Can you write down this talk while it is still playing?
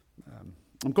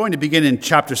I'm going to begin in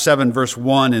chapter 7, verse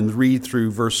 1 and read through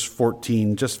verse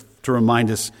 14, just to remind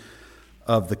us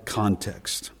of the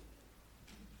context.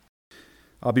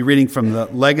 I'll be reading from the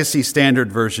Legacy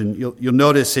Standard Version. You'll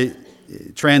notice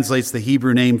it translates the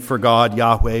Hebrew name for God,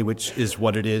 Yahweh, which is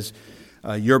what it is.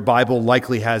 Your Bible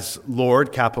likely has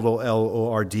Lord, capital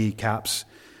L-O-R-D, caps.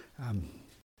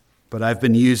 But I've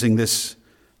been using this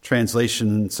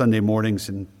translation Sunday mornings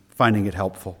and finding it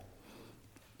helpful.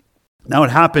 Now it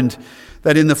happened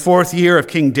that in the 4th year of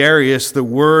King Darius, the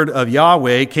word of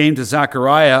Yahweh came to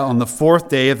Zechariah on the 4th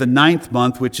day of the 9th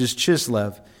month, which is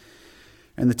Chislev.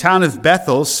 And the town of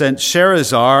Bethel sent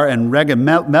Sherazar and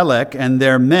Regemelech and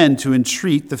their men to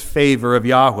entreat the favor of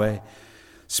Yahweh,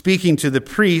 speaking to the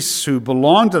priests who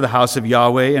belonged to the house of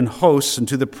Yahweh and hosts, and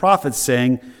to the prophets,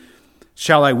 saying,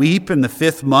 "Shall I weep in the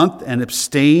 5th month and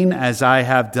abstain as I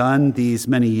have done these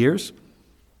many years?"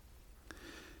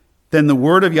 Then the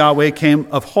word of Yahweh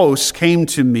of hosts came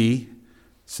to me,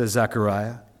 says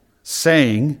Zechariah,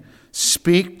 saying,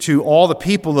 "Speak to all the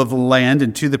people of the land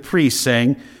and to the priests,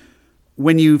 saying,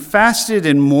 when you fasted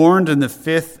and mourned in the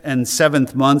 5th and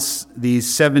 7th months,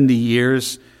 these 70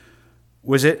 years,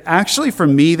 was it actually for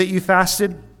me that you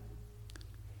fasted?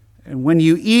 And when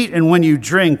you eat and when you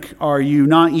drink, are you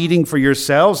not eating for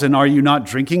yourselves, and are you not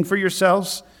drinking for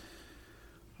yourselves?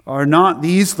 Are not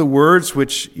these the words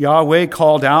which Yahweh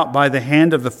called out by the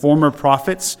hand of the former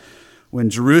prophets when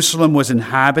Jerusalem was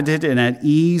inhabited and at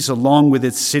ease along with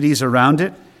its cities around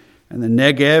it, and the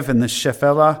Negev and the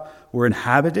Shephelah were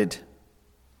inhabited?"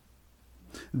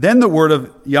 Then the word of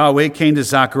Yahweh came to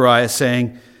Zechariah,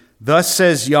 saying, "Thus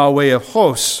says Yahweh of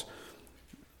hosts,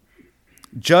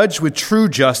 judge with true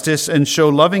justice and show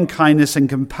loving kindness and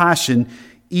compassion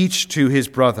each to his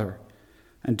brother.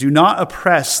 And do not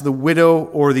oppress the widow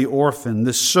or the orphan,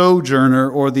 the sojourner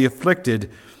or the afflicted,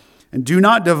 and do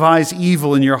not devise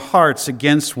evil in your hearts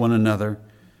against one another."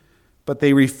 But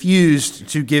they refused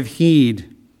to give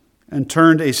heed and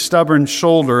turned a stubborn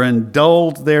shoulder and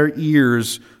dulled their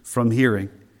ears from hearing.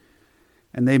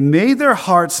 And they made their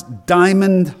hearts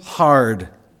diamond hard,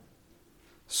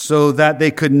 so that they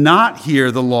could not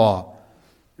hear the law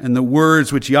and the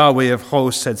words which Yahweh of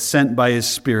hosts had sent by his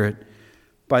Spirit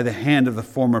by the hand of the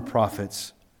former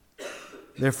prophets.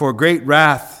 Therefore great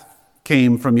wrath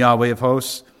came from Yahweh of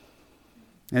hosts.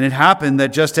 And it happened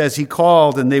that just as he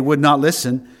called and they would not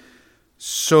listen,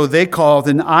 so they called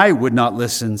and I would not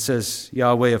listen, says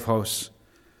Yahweh of hosts.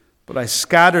 But I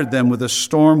scattered them with a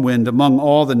storm wind among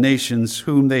all the nations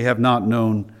whom they have not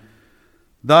known.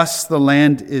 Thus the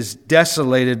land is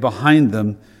desolated behind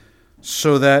them,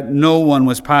 so that no one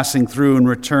was passing through and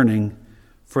returning,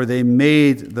 for they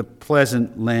made the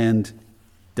pleasant land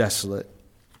desolate.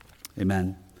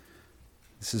 Amen.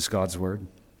 This is God's word.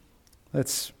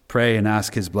 Let's pray and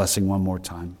ask his blessing one more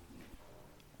time.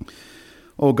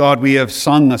 Oh God, we have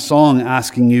sung a song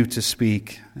asking you to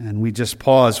speak, and we just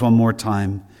pause one more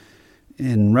time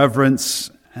in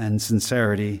reverence and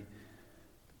sincerity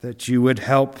that you would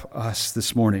help us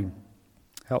this morning.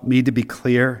 Help me to be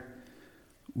clear.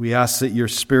 We ask that your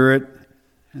Spirit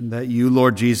and that you,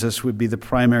 Lord Jesus, would be the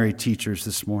primary teachers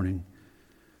this morning.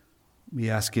 We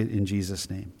ask it in Jesus'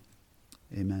 name.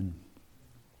 Amen.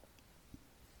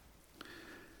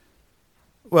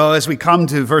 Well, as we come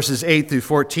to verses 8 through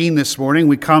 14 this morning,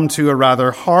 we come to a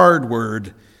rather hard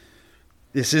word.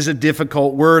 This is a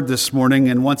difficult word this morning,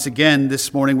 and once again,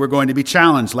 this morning we're going to be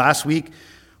challenged. Last week,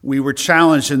 we were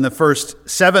challenged in the first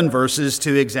 7 verses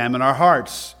to examine our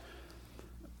hearts.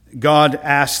 God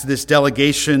asked this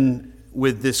delegation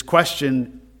with this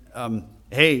question,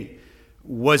 hey,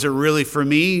 was it really for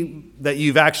me that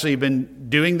you've actually been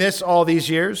doing this all these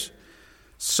years?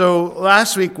 So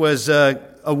last week was a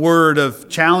word of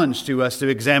challenge to us to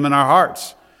examine our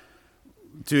hearts,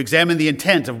 to examine the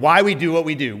intent of why we do what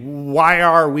we do. Why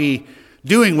are we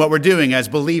doing what we're doing as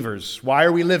believers? Why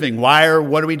are we living? What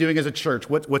are we doing as a church?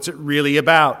 What's it really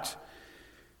about?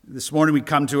 This morning we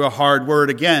come to a hard word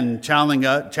again, challenging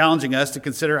us to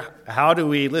consider how do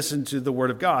we listen to the Word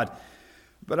of God.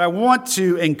 But I want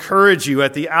to encourage you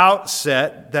at the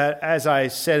outset that, as I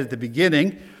said at the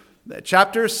beginning, that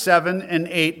chapters 7 and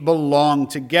 8 belong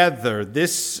together.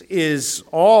 This is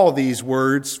all these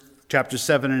words, chapters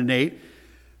 7 and 8,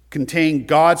 contain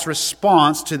God's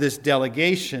response to this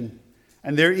delegation.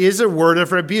 And there is a word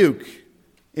of rebuke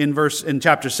in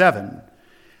chapter 7.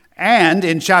 And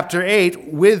in chapter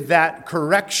 8, with that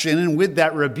correction and with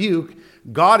that rebuke,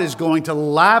 God is going to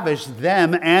lavish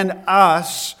them and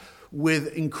us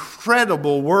with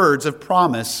incredible words of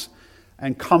promise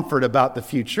and comfort about the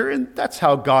future. And that's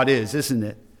how God is, isn't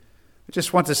it? I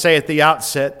just want to say at the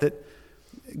outset that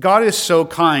God is so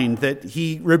kind that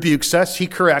he rebukes us, he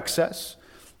corrects us,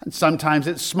 and sometimes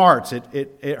it smarts.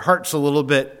 It hurts a little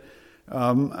bit.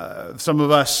 Some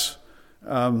of us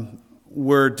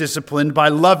were disciplined by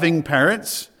loving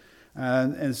parents,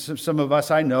 and some of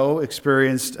us, I know,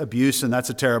 experienced abuse, and that's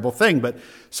a terrible thing. But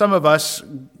some of us,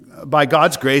 by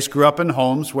God's grace, grew up in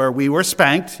homes where we were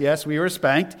spanked. Yes, we were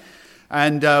spanked.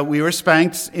 And we were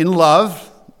spanked in love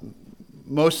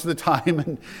most of the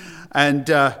time.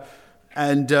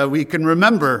 And we can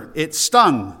remember it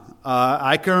stung.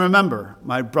 I can remember.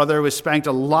 My brother was spanked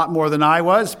a lot more than I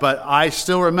was, but I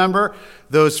still remember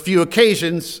those few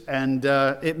occasions, and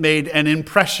it made an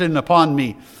impression upon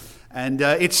me. And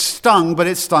it stung, but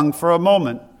it stung for a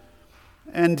moment.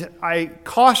 And I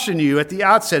caution you at the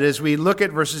outset, as we look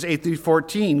at verses 8 through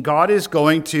 14, God is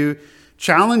going to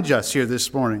challenge us here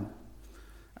this morning.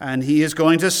 And he is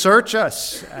going to search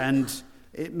us, and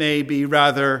it may be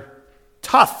rather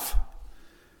tough.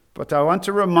 But I want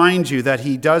to remind you that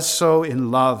he does so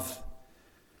in love.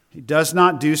 He does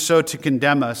not do so to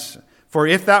condemn us. For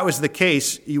if that was the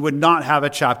case, you would not have a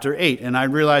chapter 8. And I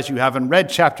realize you haven't read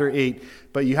chapter 8,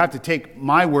 but you have to take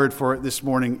my word for it this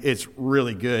morning. It's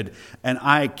really good, and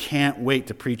I can't wait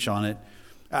to preach on it.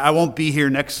 I won't be here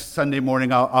next Sunday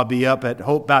morning. I'll be up at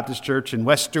Hope Baptist Church in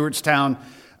West Stewartstown,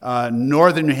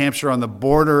 northern New Hampshire, on the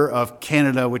border of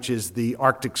Canada, which is the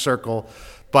Arctic Circle.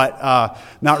 But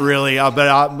not really.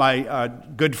 But my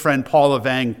good friend Paul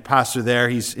Levang, pastor there,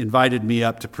 he's invited me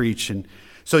up to preach. And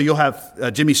so you'll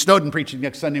have Jimmy Snowden preaching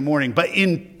next Sunday morning. But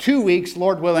in 2 weeks,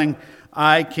 Lord willing,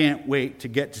 I can't wait to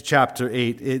get to chapter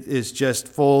 8. It is just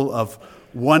full of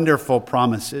wonderful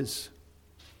promises.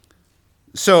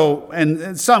 So,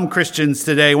 and some Christians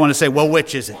today want to say, well,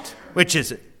 which is it? Which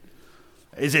is it?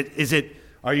 Is it,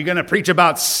 are you going to preach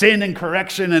about sin and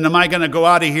correction, and am I going to go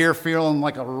out of here feeling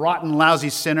like a rotten, lousy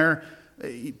sinner?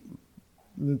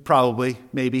 Probably,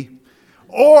 maybe.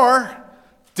 Or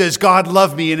does God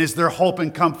love me, and is there hope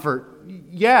and comfort?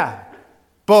 Yeah,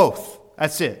 both.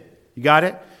 That's it. You got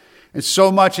it? And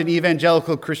so much in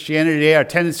evangelical Christianity today, our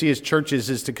tendency as churches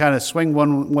is to kind of swing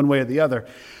one way or the other.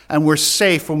 And we're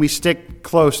safe when we stick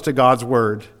close to God's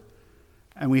word.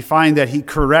 And we find that he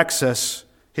corrects us,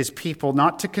 his people,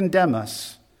 not to condemn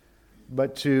us,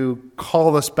 but to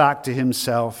call us back to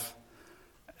himself.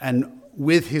 And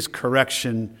with his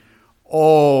correction,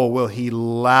 will he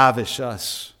lavish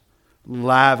us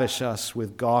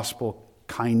with gospel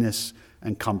kindness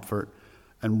and comfort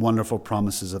and wonderful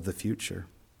promises of the future.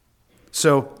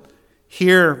 So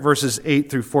here, verses 8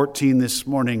 through 14 this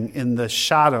morning, in the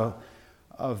shadow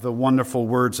of the wonderful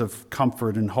words of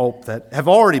comfort and hope that have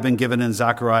already been given in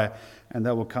Zechariah, and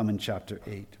that will come in chapter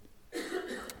 8.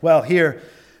 Well, here,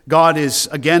 God is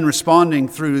again responding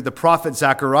through the prophet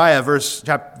Zechariah,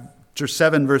 chapter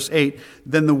 7, verse 8.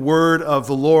 Then the word of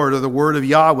the Lord, or the word of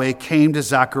Yahweh, came to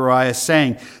Zechariah,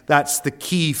 saying, that's the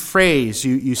key phrase.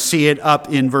 You see it up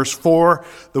in verse 4.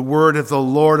 The word of the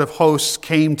Lord of hosts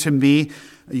came to me.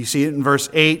 You see it in verse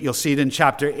 8. You'll see it in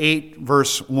chapter 8,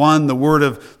 verse 1. The word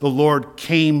of the Lord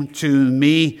came to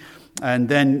me. And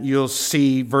then you'll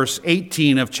see verse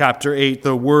 18 of chapter 8.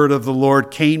 The word of the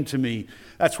Lord came to me.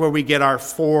 That's where we get our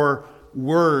 4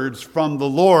 words from the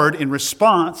Lord in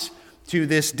response to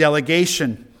this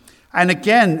delegation. And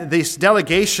again, this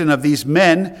delegation of these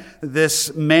men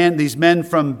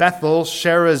from Bethel,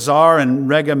 Sherazar, and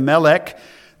Regamelech,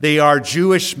 they are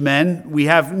Jewish men. We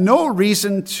have no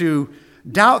reason to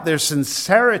doubt their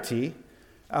sincerity.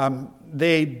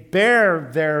 They bear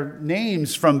their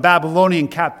names from Babylonian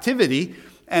captivity,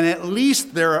 and at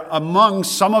least they're among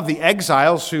some of the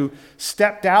exiles who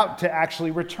stepped out to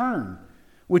actually return,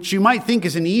 which you might think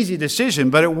is an easy decision,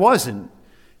 but it wasn't.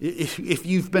 If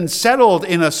you've been settled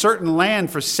in a certain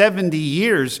land for 70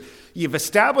 years, you've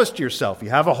established yourself. You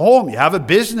have a home. You have a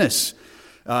business.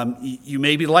 You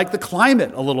maybe like the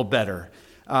climate a little better.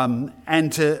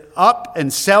 And to up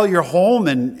and sell your home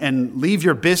and leave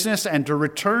your business and to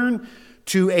return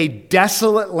to a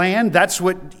desolate land, that's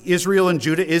what Israel and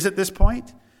Judah is at this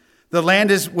point. The land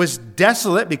was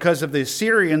desolate because of the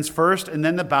Assyrians first and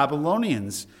then the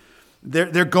Babylonians.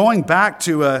 They're going back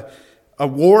to a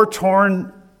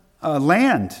war-torn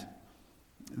land.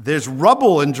 There's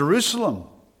rubble in Jerusalem.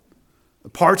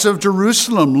 Parts of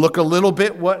Jerusalem look a little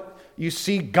bit what you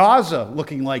see Gaza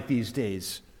looking like these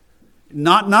days.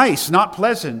 Not nice, not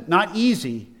pleasant, not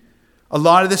easy. A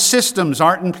lot of the systems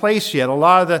aren't in place yet. A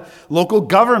lot of the local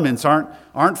governments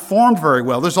aren't formed very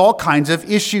well. There's all kinds of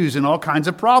issues and all kinds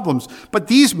of problems. But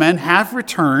these men have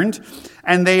returned,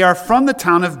 and they are from the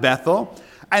town of Bethel.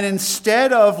 And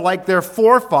instead of, like their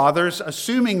forefathers,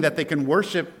 assuming that they can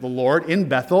worship the Lord in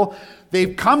Bethel,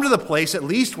 they've come to the place, at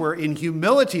least where in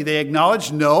humility they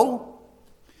acknowledge, no,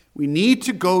 we need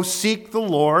to go seek the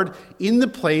Lord in the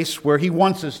place where he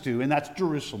wants us to, and that's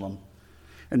Jerusalem.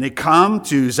 And they come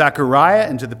to Zechariah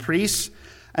and to the priests,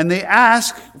 and they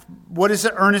ask, what is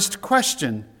the earnest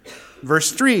question?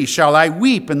 Verse 3, shall I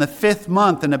weep in the 5th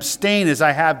month and abstain as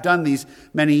I have done these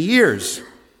many years?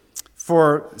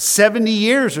 For 70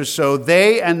 years or so,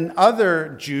 they and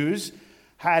other Jews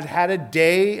had had a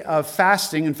day of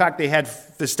fasting. In fact, they had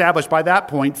established by that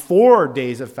point 4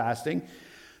 days of fasting,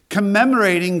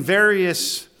 commemorating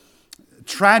various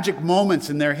tragic moments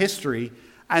in their history.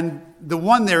 And the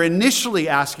one they're initially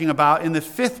asking about in the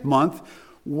 5th month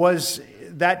was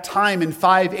that time in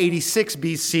 586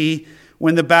 BC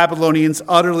when the Babylonians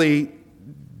utterly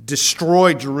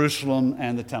destroyed Jerusalem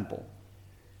and the temple.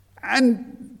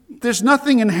 And there's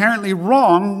nothing inherently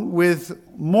wrong with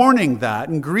mourning that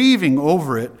and grieving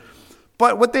over it.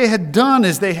 But what they had done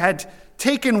is they had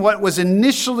taken what was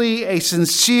initially a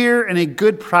sincere and a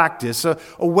good practice, a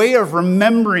way of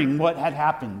remembering what had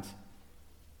happened.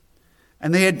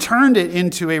 And they had turned it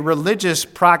into a religious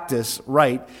practice,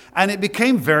 right? And it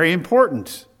became very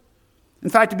important. In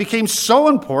fact, it became so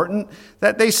important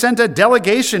that they sent a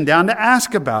delegation down to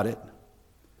ask about it.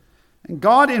 And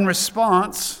God, in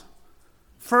response,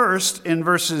 first, in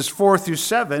verses 4 through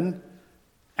 7,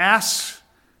 asks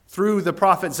through the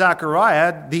prophet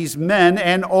Zechariah, these men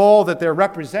and all that they're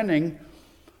representing,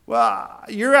 well,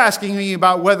 you're asking me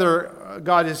about whether,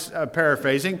 God is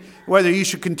paraphrasing, whether you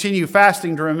should continue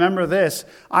fasting to remember this.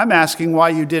 I'm asking why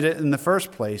you did it in the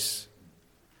first place.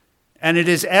 And it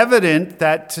is evident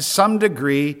that to some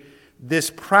degree, this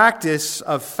practice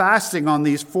of fasting on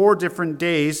these 4 different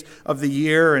days of the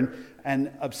year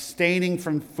and abstaining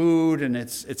from food, and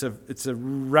it's a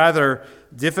rather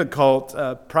difficult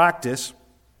practice,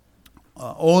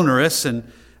 onerous, and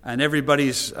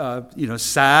everybody's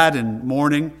sad and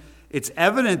mourning. It's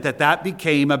evident that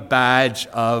became a badge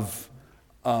of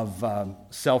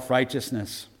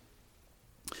self-righteousness.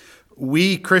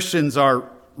 We Christians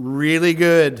are really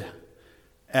good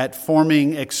at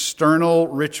forming external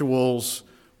rituals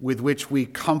with which we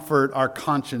comfort our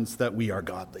conscience that we are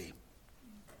godly.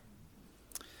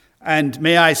 And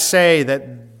may I say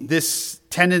that this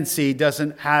tendency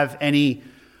doesn't have any,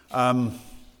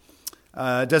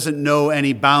 doesn't know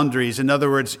any boundaries. In other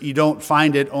words, you don't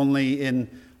find it only in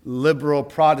liberal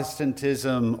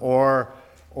Protestantism or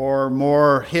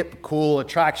more hip, cool,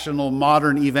 attractional,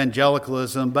 modern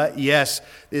evangelicalism. But yes,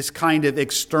 this kind of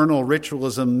external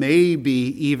ritualism may be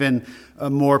even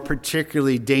more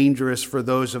particularly dangerous for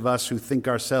those of us who think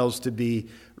ourselves to be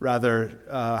rather,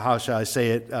 how shall I say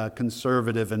it,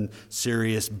 conservative and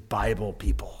serious Bible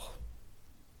people.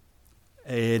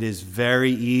 It is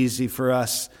very easy for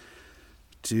us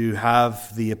to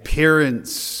have the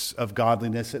appearance of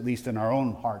godliness, at least in our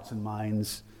own hearts and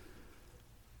minds,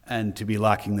 and to be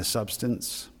lacking the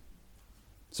substance.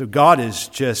 So God is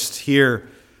just here,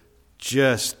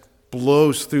 just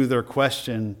blows through their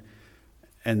question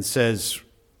and says,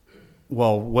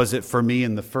 well, was it for me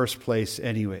in the first place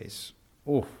anyways?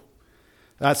 Oh,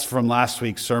 that's from last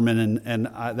week's sermon, and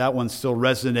that one's still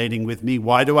resonating with me.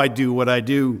 Why do I do what I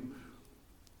do?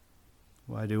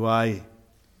 Why do I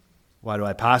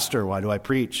pastor? Why do I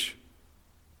preach?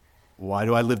 Why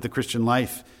do I live the Christian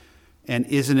life? And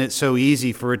isn't it so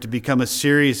easy for it to become a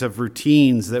series of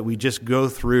routines that we just go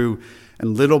through,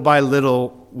 and little by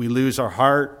little we lose our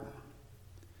heart,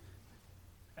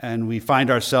 and we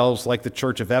find ourselves like the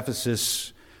church of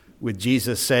Ephesus, with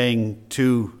Jesus saying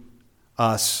to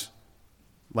us,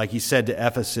 like he said to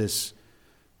Ephesus,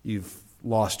 you've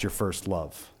lost your first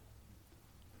love.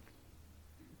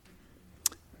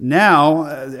 Now,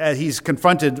 as he's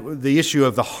confronted with the issue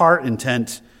of the heart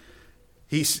intent,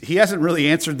 he hasn't really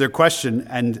answered their question,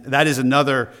 and that is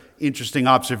another interesting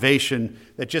observation,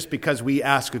 that just because we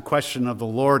ask a question of the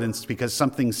Lord and because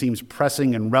something seems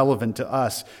pressing and relevant to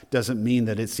us doesn't mean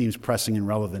that it seems pressing and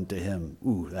relevant to him.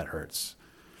 Ooh, that hurts.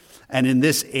 And in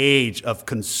this age of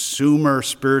consumer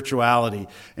spirituality,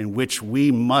 in which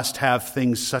we must have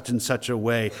things such and such a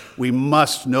way, we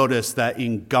must notice that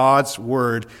in God's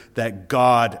word, that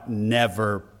God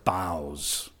never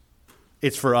bows.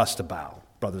 It's for us to bow,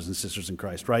 brothers and sisters in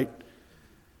Christ, right?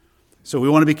 So we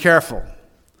want to be careful.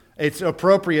 It's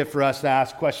appropriate for us to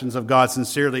ask questions of God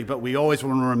sincerely, but we always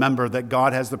want to remember that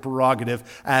God has the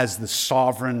prerogative as the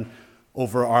sovereign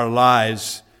over our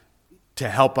lives to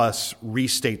help us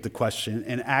restate the question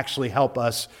and actually help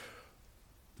us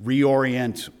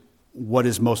reorient what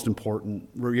is most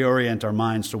important, reorient our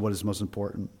minds to what is most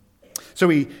important. So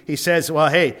he says, well,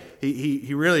 hey,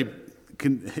 he really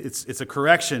can, it's a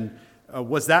correction.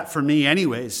 Was that for me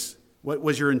anyways? What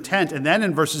was your intent? And then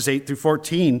in verses 8 through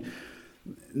 14,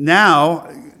 now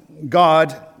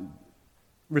God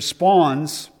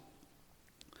responds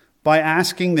by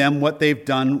asking them what they've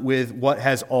done with what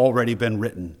has already been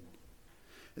written.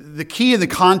 The key in the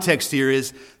context here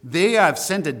is they have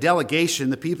sent a delegation,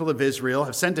 the people of Israel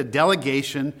have sent a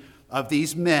delegation of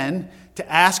these men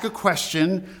to ask a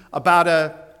question about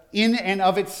a, in and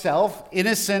of itself,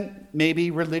 innocent,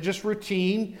 maybe religious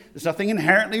routine. There's nothing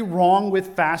inherently wrong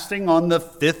with fasting on the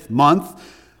 5th month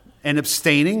and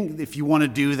abstaining if you want to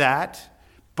do that.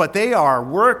 But they are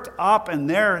worked up and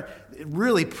they're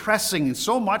really pressing, and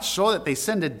so much so that they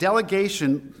send a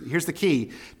delegation, here's the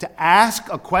key, to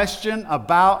ask a question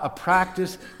about a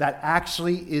practice that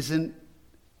actually isn't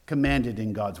commanded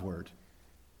in God's word.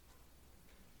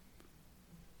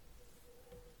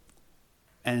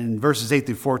 And in verses 8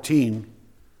 through 14,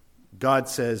 God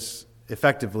says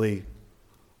effectively,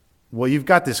 well, you've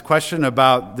got this question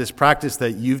about this practice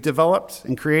that you've developed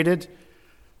and created.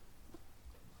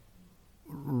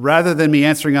 Rather than me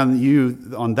answering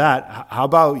on that, how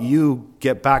about you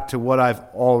get back to what I've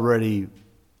already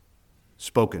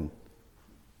spoken?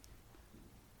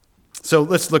 So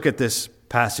let's look at this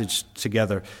passage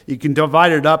together. You can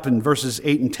divide it up in verses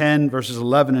 8 and 10, verses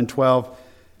 11 and 12,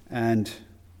 and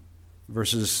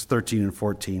verses 13 and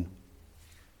 14.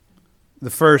 The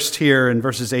first here in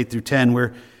verses 8 through 10,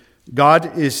 where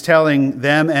God is telling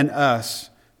them and us,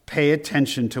 pay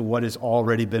attention to what has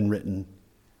already been written.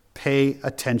 Pay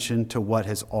attention to what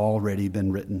has already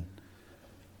been written.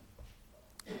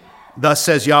 Thus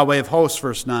says Yahweh of hosts,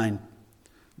 verse 9,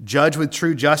 judge with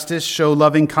true justice, show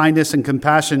loving kindness and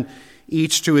compassion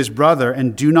each to his brother,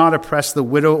 and do not oppress the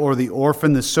widow or the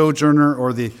orphan, the sojourner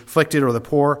or the afflicted or the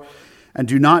poor, and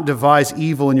do not devise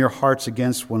evil in your hearts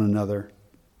against one another.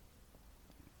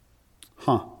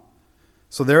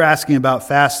 So they're asking about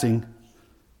fasting,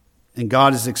 and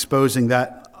God is exposing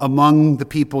that among the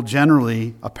people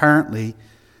generally, apparently,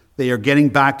 they are getting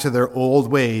back to their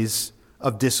old ways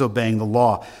of disobeying the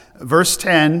law. Verse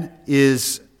 10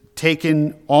 is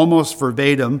taken almost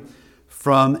verbatim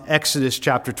from Exodus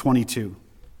chapter 22.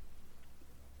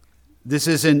 This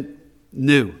isn't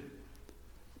new.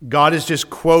 God is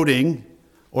just quoting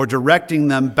or directing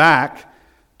them back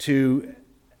to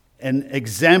an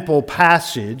example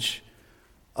passage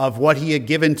of what he had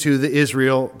given to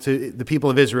the people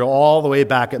of Israel all the way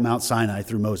back at Mount Sinai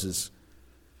through Moses.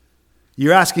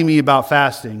 You're asking me about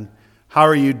fasting. How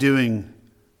are you doing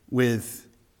with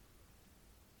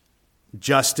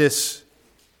justice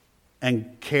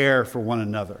and care for one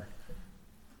another?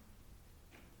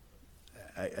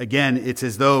 Again, it's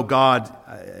as though God,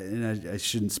 and I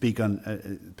shouldn't speak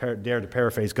dare to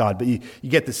paraphrase God, but you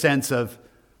get the sense of,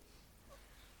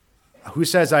 who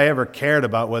says I ever cared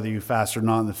about whether you fast or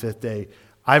not on the 5th day?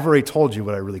 I've already told you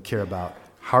what I really care about.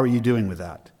 How are you doing with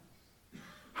that?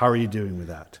 How are you doing with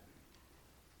that?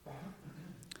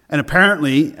 And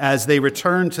apparently, as they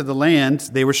returned to the land,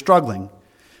 they were struggling.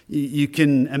 You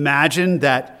can imagine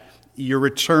that you're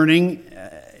returning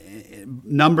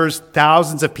numbers,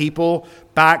 thousands of people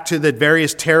back to the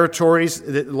various territories.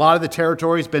 A lot of the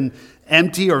territories have been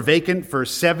empty or vacant for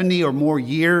 70 or more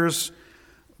years.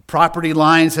 Property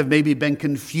lines have maybe been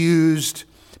confused.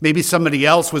 Maybe somebody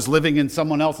else was living in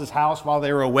someone else's house while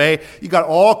they were away. You got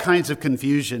all kinds of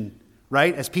confusion,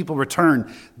 right? As people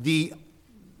return. The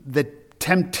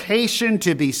temptation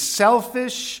to be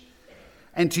selfish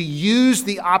and to use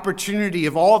the opportunity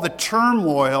of all the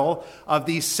turmoil of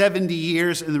these 70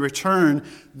 years in the return,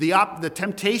 the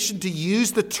temptation to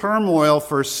use the turmoil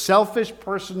for selfish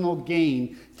personal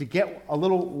gain, to get a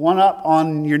little one-up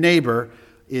on your neighbor,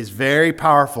 is very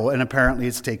powerful, and apparently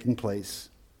it's taking place.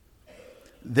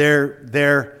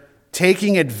 They're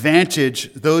taking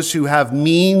advantage, those who have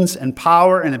means and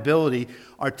power and ability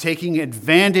are taking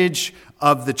advantage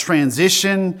of the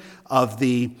transition, of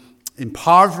the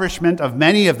impoverishment of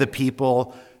many of the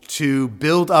people to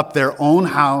build up their own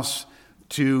house,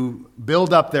 to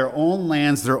build up their own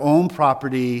lands, their own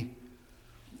property.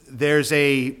 There's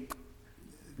a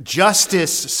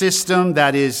justice system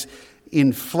that is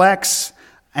in flex.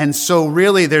 And so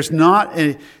really there's not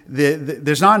an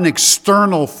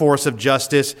external force of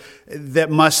justice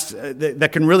that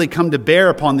can really come to bear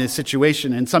upon this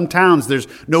situation. In some towns, there's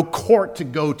no court to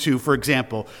go to, for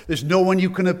example. There's no one you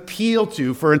can appeal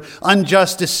to for an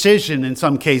unjust decision in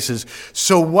some cases.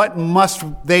 So what must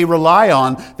they rely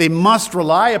on? They must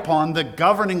rely upon the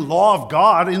governing law of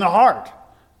God in the heart.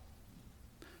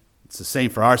 It's the same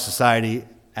for our society.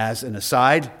 As an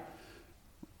aside,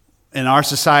 In our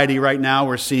society right now,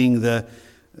 we're seeing the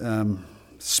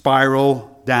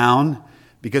spiral down,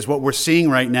 because what we're seeing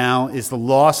right now is the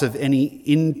loss of any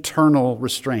internal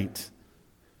restraint.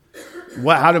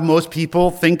 How do most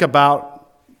people think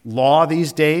about law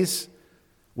these days?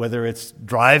 Whether it's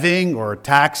driving or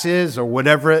taxes or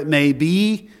whatever it may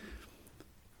be,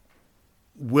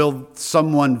 will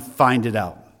someone find it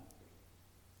out?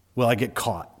 Will I get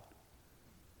caught?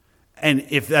 And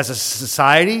if as a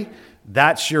society,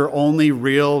 that's your only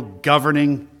real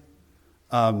governing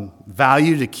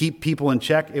value to keep people in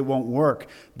check, it won't work.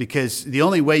 Because the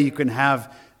only way you can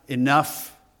have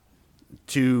enough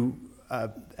to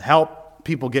help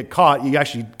people get caught, you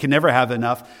actually can never have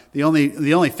enough. The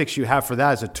only fix you have for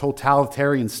that is a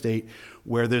totalitarian state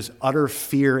where there's utter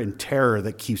fear and terror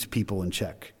that keeps people in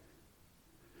check.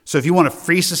 So if you want a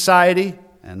free society,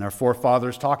 and our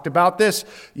forefathers talked about this,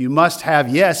 you must have,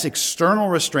 yes, external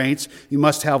restraints. You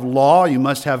must have law. You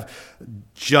must have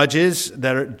judges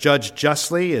that are judged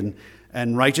justly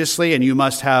and righteously. And you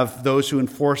must have those who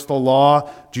enforce the law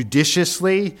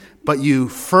judiciously. But you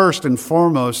first and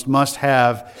foremost must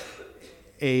have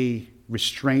a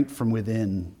restraint from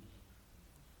within.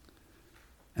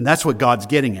 And that's what God's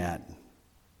getting at.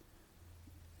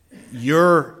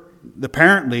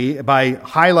 Apparently, by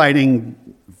highlighting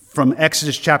from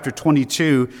Exodus chapter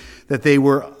 22, that they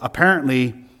were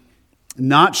apparently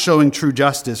not showing true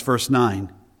justice, verse 9.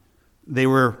 They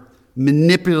were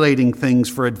manipulating things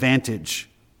for advantage.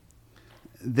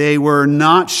 They were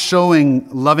not showing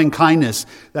loving kindness.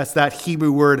 That's that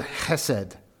Hebrew word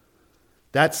hesed.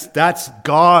 That's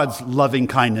God's loving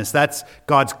kindness. That's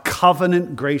God's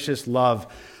covenant gracious love.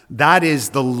 That is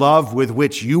the love with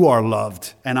which you are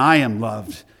loved and I am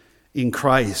loved in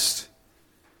Christ.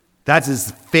 That's his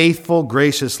faithful,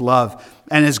 gracious love.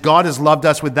 And as God has loved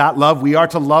us with that love, we are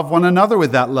to love one another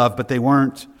with that love, but they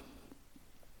weren't.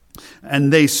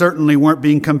 And they certainly weren't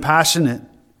being compassionate.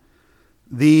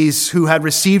 These who had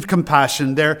received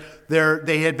compassion,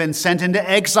 they had been sent into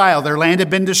exile. Their land had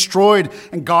been destroyed.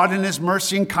 And God in his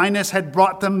mercy and kindness had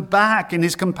brought them back in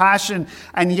his compassion.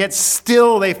 And yet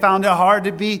still they found it hard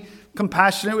to be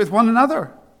compassionate with one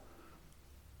another.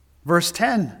 Verse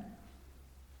 10,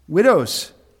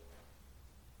 widows.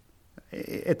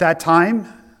 At that time,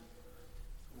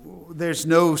 there's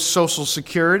no social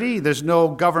security. There's no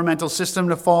governmental system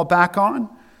to fall back on.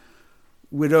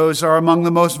 Widows are among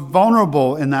the most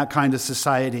vulnerable in that kind of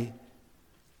society.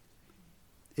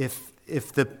 If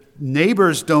the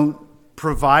neighbors don't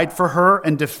provide for her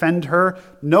and defend her,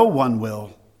 no one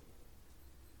will.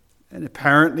 And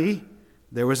apparently,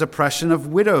 there was oppression of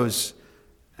widows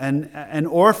and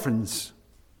orphans.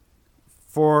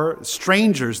 For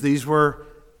strangers, these were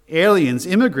aliens,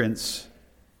 immigrants,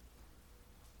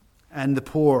 and the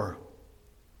poor.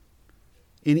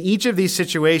 In each of these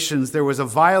situations, there was a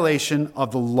violation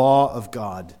of the law of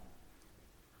God.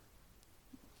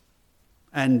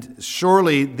 And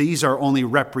surely these are only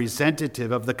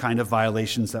representative of the kind of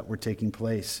violations that were taking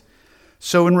place.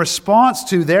 So in response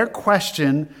to their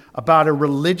question about a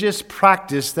religious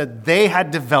practice that they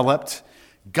had developed,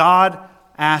 God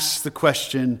asks the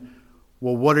question,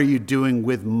 well, what are you doing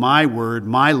with my word,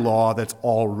 my law that's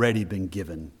already been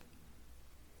given?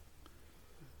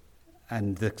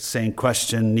 And the same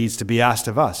question needs to be asked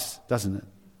of us, doesn't it?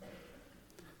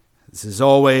 This is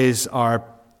always our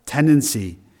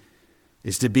tendency,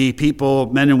 is to be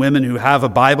people, men and women who have a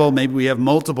Bible. Maybe we have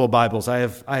multiple Bibles. I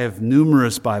have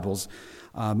numerous Bibles,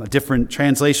 different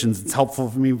translations. It's helpful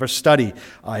for me for study.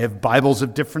 I have Bibles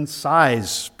of different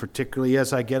size, particularly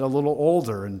as I get a little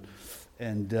older and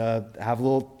have a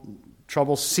little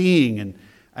trouble seeing.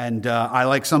 And I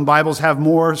like some Bibles have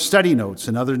more study notes,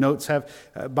 and other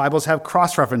Bibles have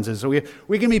cross-references. So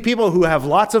we can be people who have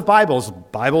lots of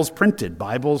Bibles printed,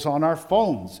 Bibles on our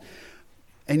phones.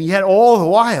 And yet all the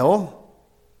while,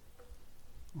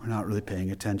 we're not really paying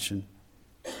attention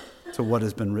to what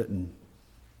has been written.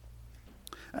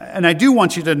 And I do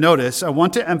want you to notice, I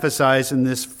want to emphasize in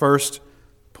this first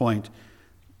point,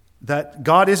 that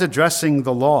God is addressing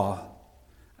the law.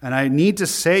 And I need to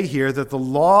say here that the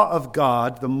law of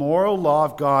God, the moral law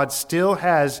of God, still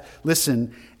has,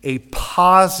 listen, a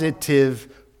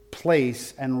positive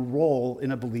place and role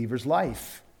in a believer's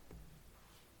life.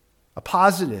 A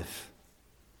positive.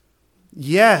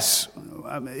 Yes,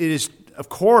 it is, of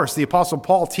course, the Apostle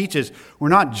Paul teaches we're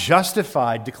not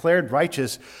justified, declared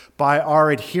righteous by our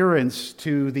adherence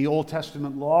to the Old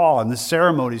Testament law and the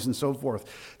ceremonies and so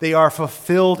forth. They are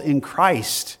fulfilled in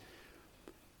Christ.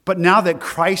 But now that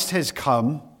Christ has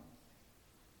come,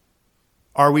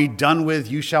 are we done with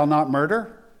you shall not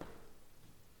murder?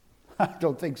 I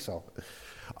don't think so.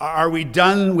 Are we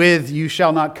done with you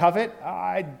shall not covet?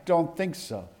 I don't think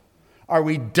so. Are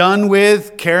we done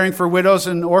with caring for widows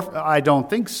and orphans? I don't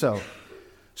think so.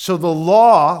 So the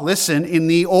law, listen, in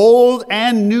the Old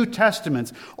and New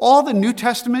Testaments, all the New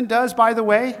Testament does, by the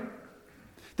way,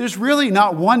 there's really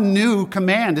not one new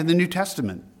command in the New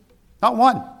Testament. Not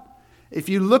one. If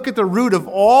you look at the root of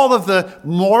all of the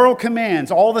moral commands,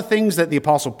 all the things that the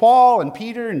Apostle Paul and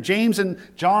Peter and James and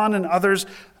John and others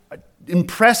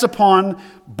impress upon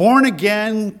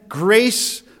born-again,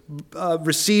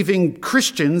 grace-receiving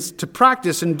Christians to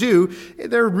practice and do,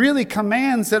 they're really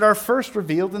commands that are first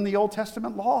revealed in the Old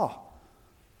Testament law.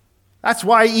 That's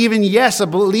why even, yes, a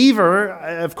believer,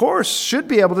 of course, should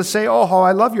be able to say, oh, how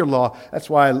I love your law. That's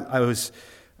why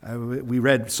we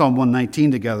read Psalm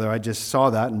 119 together. I just saw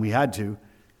that and we had to.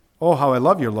 Oh, how I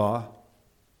love your law.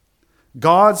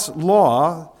 God's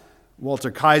law, Walter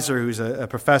Kaiser, who's a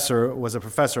professor, was a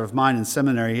professor of mine in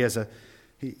seminary.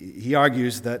 He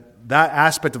argues that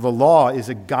aspect of the law is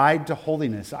a guide to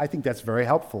holiness. I think that's very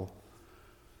helpful.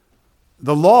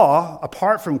 The law,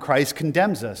 apart from Christ,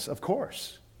 condemns us, of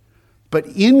course. But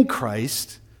in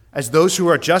Christ, as those who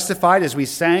are justified, as we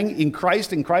sang, in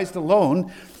Christ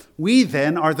alone, we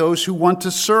then are those who want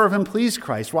to serve and please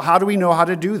Christ. Well, how do we know how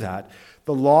to do that?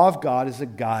 The law of God is a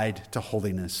guide to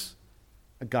holiness,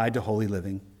 a guide to holy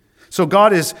living. So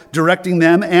God is directing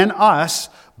them and us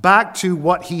back to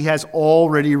what he has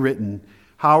already written.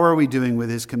 How are we doing with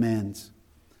his commands?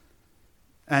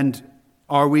 And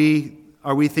are we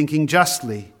thinking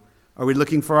justly? Are we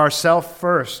looking for ourselves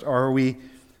first? Or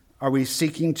are we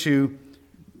seeking to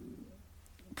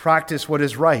practice what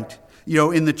is right? You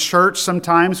know, in the church,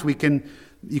 sometimes you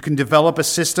can develop a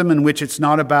system in which it's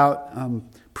not about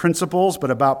principles,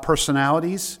 but about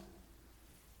personalities.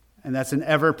 And that's an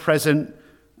ever-present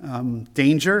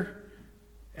danger.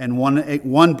 And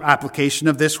one application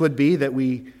of this would be that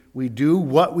we do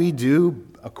what we do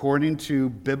according to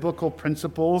biblical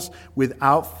principles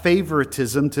without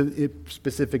favoritism to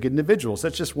specific individuals.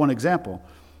 That's just one example.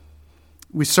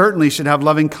 We certainly should have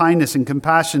loving kindness and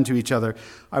compassion to each other.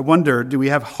 I wonder, do we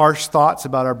have harsh thoughts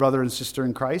about our brother and sister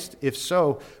in Christ? If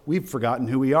so, we've forgotten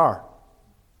who we are.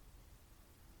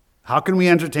 How can we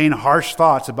entertain harsh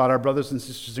thoughts about our brothers and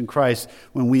sisters in Christ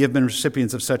when we have been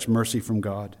recipients of such mercy from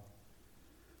God?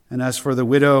 And as for the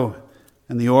widow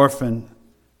and the orphan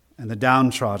and the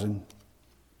downtrodden,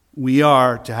 we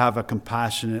are to have a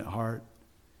compassionate heart.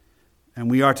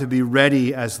 And we are to be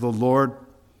ready as the Lord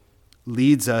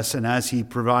leads us and as he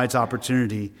provides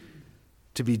opportunity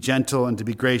to be gentle and to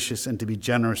be gracious and to be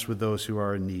generous with those who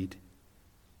are in need.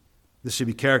 This should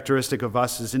be characteristic of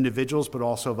us as individuals, but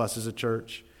also of us as a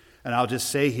church. And I'll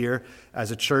just say here, as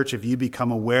a church, if you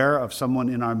become aware of someone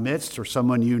in our midst or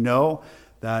someone you know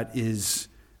that is,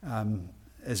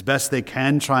 as best they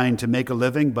can, trying to make a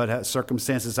living, but has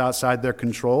circumstances outside their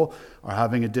control, are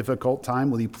having a difficult time,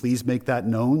 will you please make that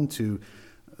known to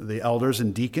the elders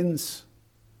and deacons?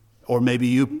 Or maybe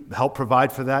you help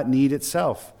provide for that need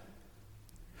itself.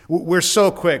 We're so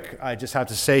quick, I just have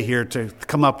to say here, to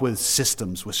come up with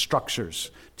systems, with structures.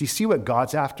 Do you see what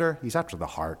God's after? He's after the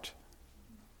heart.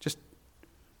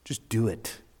 Just do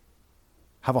it.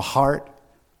 Have a heart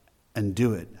and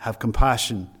do it. Have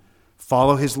compassion.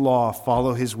 Follow his law.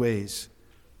 Follow his ways.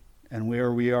 And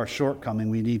where we are shortcoming,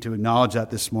 we need to acknowledge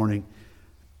that this morning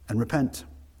and repent.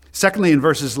 Secondly, in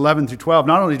verses 11 through 12,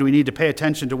 not only do we need to pay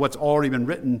attention to what's already been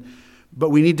written, but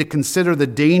we need to consider the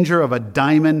danger of a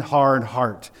diamond-hard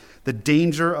heart. The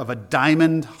danger of a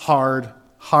diamond-hard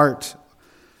heart.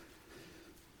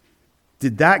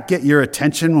 Did that get your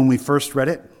attention when we first read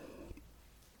it?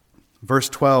 Verse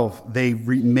 12, they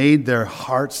made their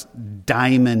hearts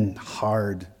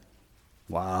diamond-hard.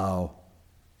 Wow.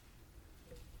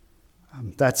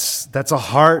 That's a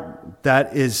heart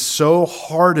that is so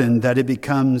hardened that it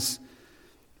becomes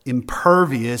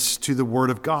impervious to the Word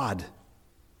of God.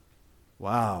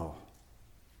 Wow.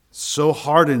 So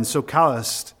hardened, so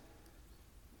calloused.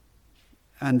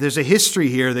 And there's a history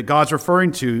here that God's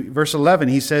referring to. Verse 11,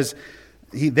 he says,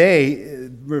 they,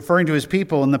 referring to his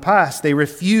people in the past, they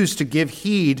refused to give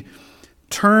heed,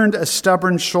 turned a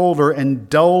stubborn shoulder, and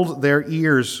dulled their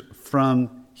ears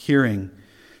from hearing.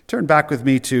 Turn back with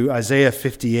me to Isaiah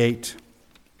 58.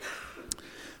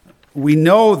 We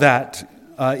know that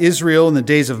Israel in the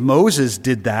days of Moses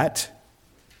did that.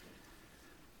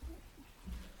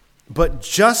 But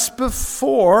just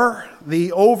before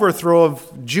the overthrow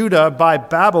of Judah by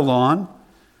Babylon,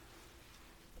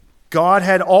 God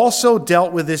had also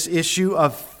dealt with this issue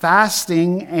of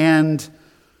fasting and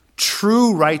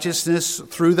true righteousness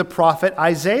through the prophet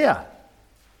Isaiah.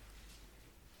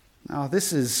 Now,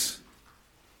 this is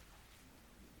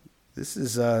This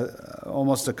is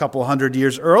almost a couple hundred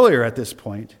years earlier at this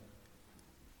point.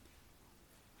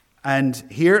 And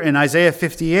here in Isaiah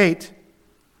 58,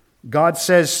 God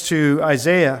says to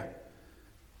Isaiah,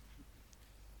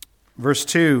 verse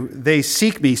 2, they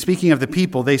seek me, speaking of the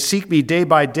people, they seek me day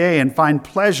by day and find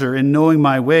pleasure in knowing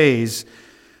my ways.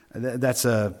 That's,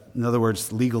 in other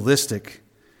words, legalistic.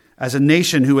 As a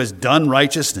nation who has done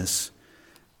righteousness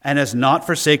and has not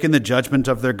forsaken the judgment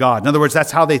of their God. In other words,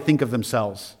 that's how they think of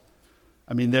themselves.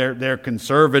 I mean, they're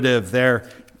conservative.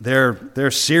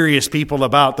 They're serious people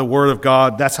about the Word of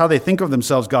God. That's how they think of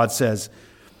themselves, God says.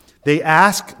 They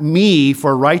ask me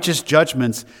for righteous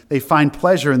judgments. They find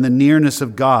pleasure in the nearness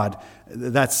of God.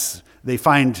 They're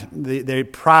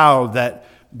proud that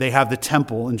they have the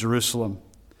temple in Jerusalem.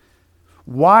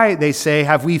 Why, they say,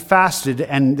 have we fasted?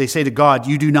 And they say to God,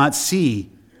 you do not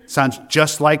see. Sounds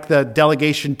just like the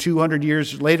delegation 200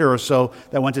 years later or so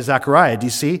that went to Zechariah. Do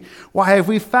you see? Why have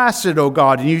we fasted, O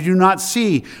God, and you do not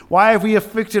see? Why have we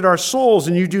afflicted our souls,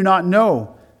 and you do not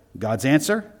know? God's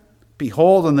answer,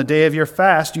 behold, on the day of your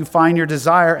fast, you find your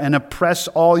desire and oppress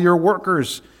all your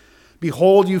workers.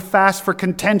 Behold, you fast for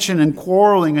contention and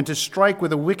quarreling and to strike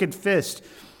with a wicked fist.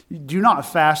 You do not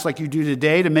fast like you do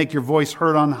today to make your voice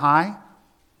heard on high.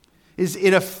 Is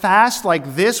it a fast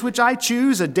like this which I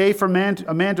choose, a day for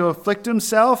a man to afflict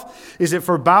himself? Is it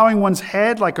for bowing one's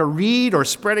head like a reed or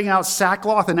spreading out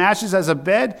sackcloth and ashes as a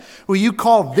bed? Will you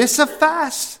call this a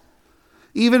fast?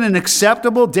 Even an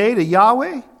acceptable day to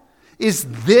Yahweh? Is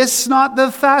this not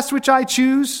the fast which I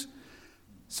choose?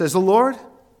 Says the Lord.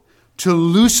 To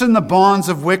loosen the bonds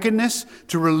of wickedness,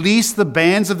 to release the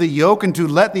bands of the yoke, and to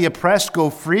let the oppressed go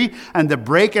free, and to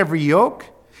break every yoke?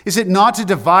 Is it not to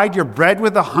divide your bread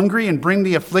with the hungry and bring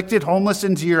the afflicted homeless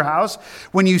into your house?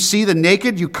 When you see the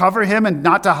naked, you cover him, and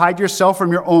not to hide yourself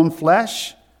from your own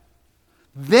flesh?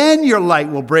 Then your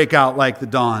light will break out like the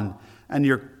dawn, and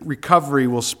your recovery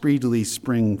will speedily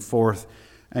spring forth,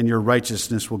 and your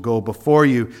righteousness will go before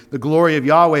you. The glory of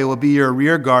Yahweh will be your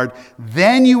rear guard.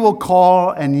 Then you will call,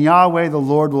 and Yahweh the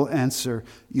Lord will answer.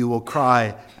 You will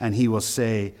cry, and he will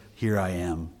say, here I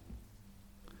am.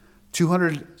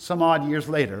 200 some odd years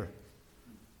later,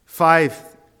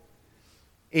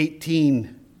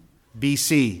 518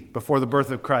 BC, before the birth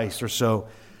of Christ or so,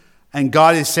 and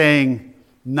God is saying,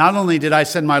 not only did I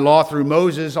send my law through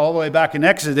Moses all the way back in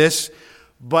Exodus,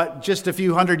 but just a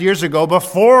few hundred years ago,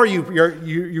 before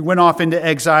you went off into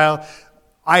exile,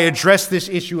 I addressed this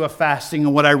issue of fasting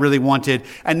and what I really wanted.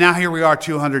 And now here we are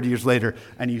 200 years later,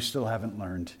 and you still haven't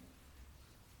learned.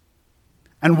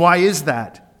 And why is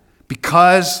that?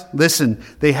 Because, listen,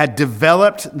 they had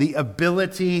developed the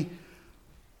ability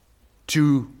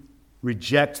to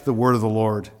reject the word of the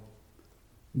Lord.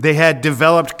 They had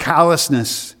developed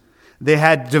callousness. They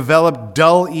had developed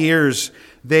dull ears.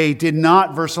 They did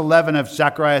not, verse 11 of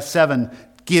Zechariah 7,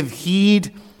 give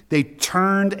heed. They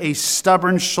turned a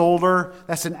stubborn shoulder.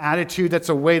 That's an attitude. That's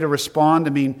a way to respond. I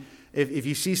mean, if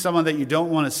you see someone that you don't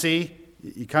want to see,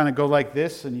 you kind of go like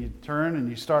this, and you turn and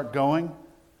you start going.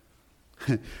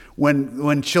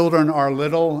 When children are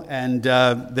little and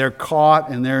they're caught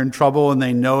and they're in trouble and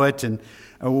they know it, and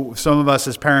some of us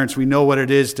as parents, we know what it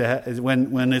is to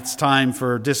when it's time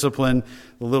for discipline.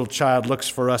 The little child looks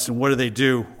for us, and what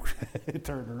do? They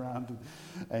turn around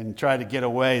and try to get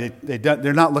away.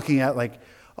 They're not looking at like,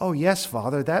 oh yes,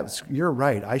 Father, you're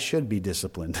right. I should be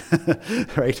disciplined,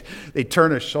 right? They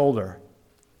turn a shoulder.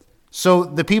 So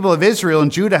the people of Israel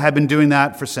and Judah had been doing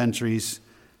that for centuries.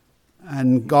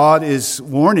 And God is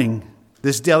warning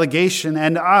this delegation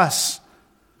and us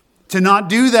to not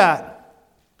do that,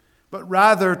 but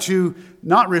rather to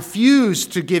not refuse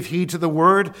to give heed to the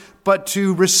word, but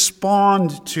to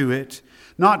respond to it.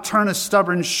 Not turn a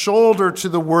stubborn shoulder to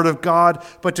the word of God,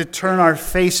 but to turn our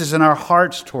faces and our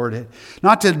hearts toward it.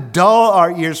 Not to dull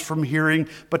our ears from hearing,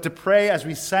 but to pray as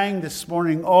we sang this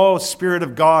morning, oh, Spirit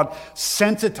of God,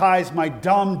 sensitize my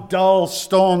dumb, dull,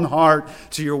 stone heart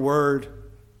to your word.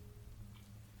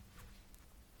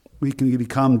 We can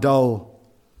become dull.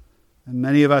 And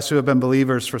many of us who have been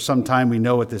believers for some time, we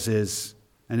know what this is,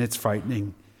 and it's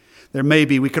frightening.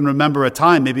 We can remember a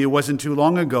time, maybe it wasn't too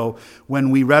long ago, when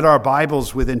we read our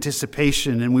Bibles with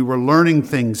anticipation and we were learning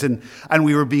things and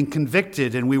we were being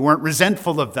convicted, and we weren't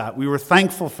resentful of that. We were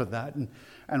thankful for that.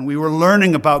 And we were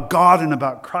learning about God and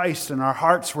about Christ, and our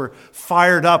hearts were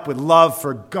fired up with love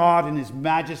for God and his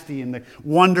majesty and the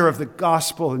wonder of the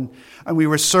gospel, and we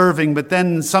were serving, but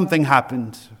then something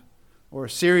happened. Or a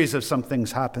series of some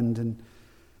things happened,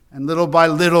 and little by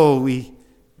little we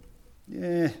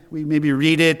we maybe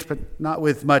read it, but not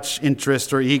with much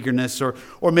interest or eagerness, or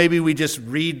maybe we just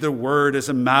read the word as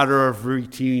a matter of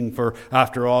routine, for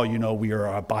after all, we are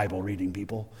a Bible reading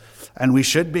people, and we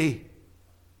should be,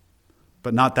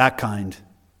 but not that kind.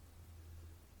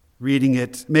 Reading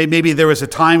it, maybe there was a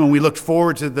time when we looked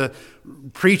forward to the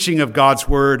preaching of God's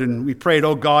word, and we prayed,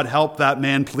 oh God, help that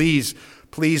man, please,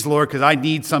 Lord, because I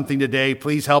need something today.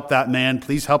 Please help that man.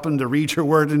 Please help him to read your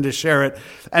word and to share it.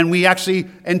 And we actually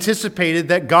anticipated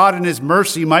that God in his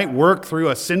mercy might work through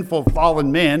a sinful,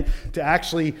 fallen man to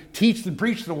actually teach and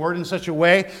preach the word in such a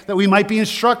way that we might be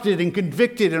instructed and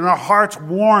convicted and our hearts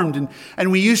warmed.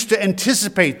 And we used to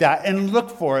anticipate that and look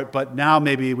for it, but now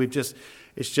maybe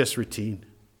it's just routine.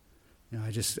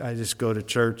 I just go to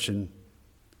church and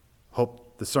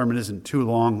hope the sermon isn't too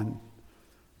long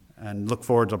and look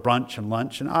forward to brunch and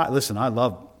lunch. And I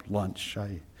love lunch.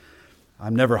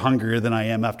 I'm never hungrier than I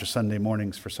am after Sunday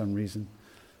mornings for some reason.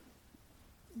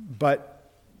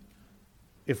 But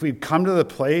if we come to the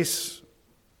place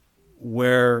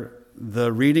where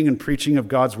the reading and preaching of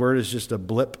God's word is just a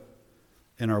blip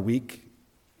in our week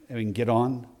and we can get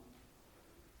on,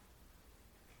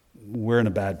 we're in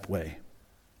a bad way.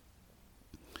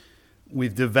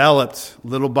 We've developed,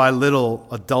 little by little,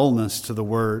 a dullness to the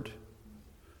word.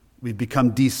 We've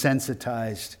become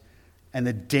desensitized. And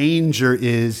the danger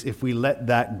is, if we let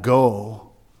that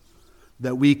go,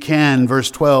 that we can, verse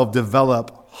 12,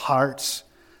 develop hearts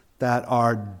that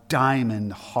are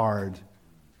diamond hard.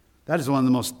 That is one of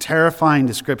the most terrifying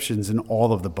descriptions in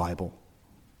all of the Bible.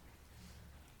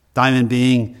 Diamond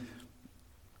being,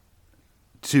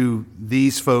 to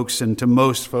these folks and to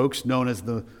most folks, known as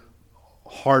the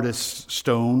hardest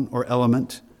stone or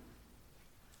element.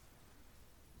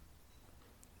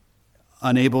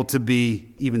 Unable to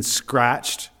be even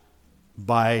scratched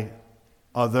by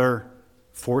other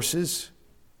forces.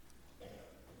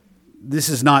 This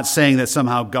is not saying that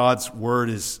somehow God's word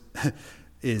is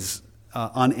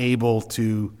unable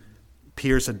to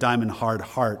pierce a diamond hard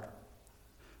heart.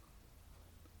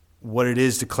 What it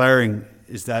is declaring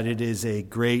is that it is a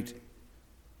great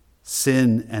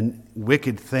sin and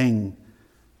wicked thing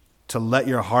to let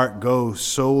your heart go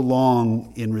so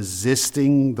long in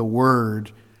resisting the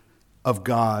word of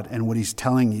God and what he's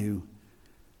telling you,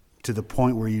 to the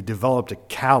point where you developed a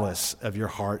callus of your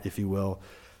heart, if you will,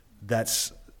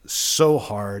 that's so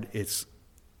hard, it's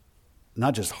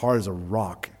not just hard as a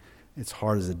rock, it's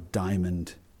hard as a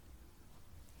diamond.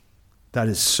 That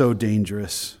is so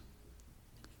dangerous.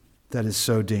 That is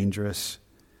so dangerous.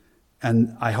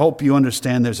 And I hope you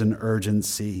understand there's an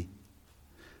urgency.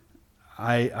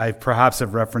 I perhaps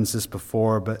have referenced this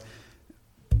before, but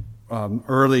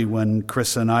early when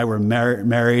Chris and I were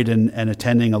married and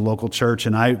attending a local church,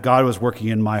 and God was working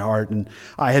in my heart, and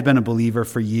I had been a believer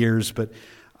for years, but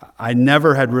I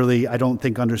never had really, I don't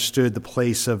think, understood the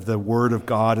place of the Word of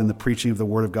God and the preaching of the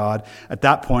Word of God. At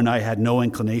that point, I had no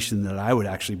inclination that I would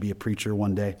actually be a preacher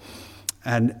one day.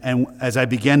 And as I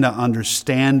began to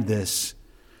understand this,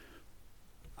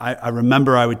 I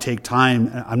remember I would take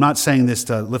time. I'm not saying this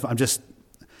to lift, I'm just,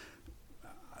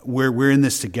 we're in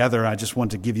this together. I just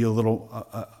want to give you a little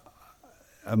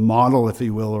a model, if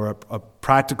you will, or a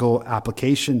practical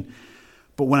application.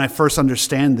 But when I first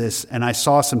understand this, and I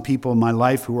saw some people in my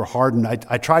life who were hardened,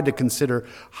 I tried to consider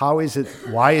why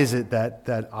is it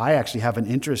that I actually have an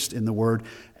interest in the Word,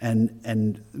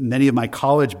 and many of my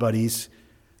college buddies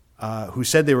who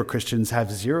said they were Christians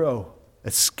have zero.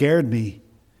 It scared me.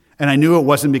 And I knew it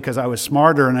wasn't because I was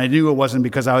smarter, and I knew it wasn't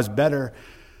because I was better,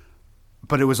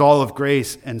 but it was all of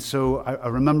grace. And so I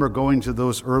remember going to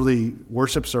those early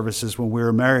worship services when we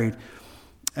were married,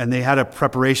 and they had a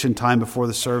preparation time before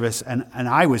the service, and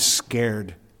I was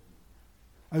scared.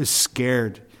 I was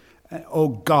scared. Oh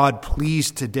God, please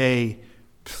today,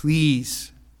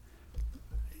 please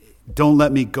don't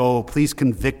let me go. Please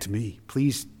convict me.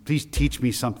 Please teach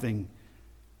me something,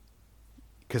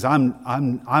 because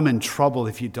I'm in trouble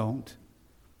if you don't.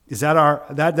 Is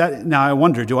that that? Now I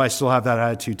wonder, do I still have that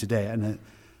attitude today? And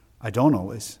I don't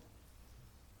always.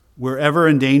 We're ever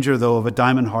in danger, though, of a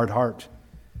diamond hard heart,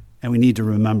 and we need to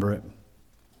remember it.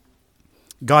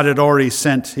 God had already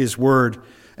sent his word,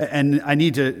 and I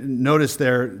need to notice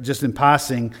there, just in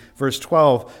passing, verse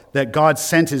 12, that God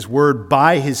sent his word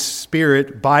by his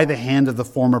Spirit, by the hand of the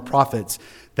former prophets.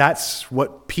 That's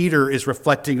what Peter is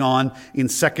reflecting on in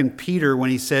 2 Peter when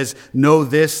he says, know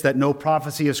this, that no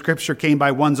prophecy of Scripture came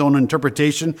by one's own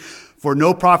interpretation, for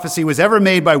no prophecy was ever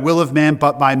made by will of man,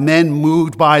 but by men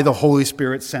moved by the Holy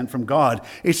Spirit sent from God.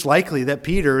 It's likely that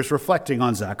Peter is reflecting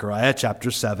on Zechariah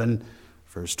chapter 7,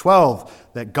 verse 12,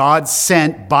 that God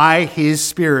sent by his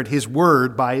Spirit, his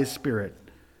word by his Spirit.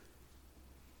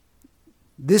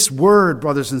 This word,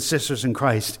 brothers and sisters in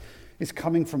Christ, is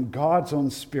coming from God's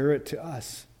own Spirit to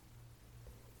us.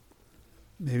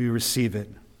 May we receive it.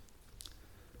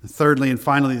 And thirdly and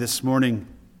finally this morning,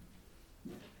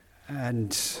 and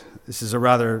this is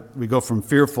we go from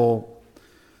fearful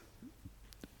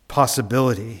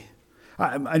possibility.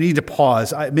 I need to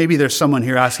pause. Maybe there's someone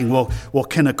here asking, well,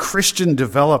 can a Christian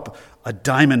develop a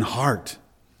diamond heart?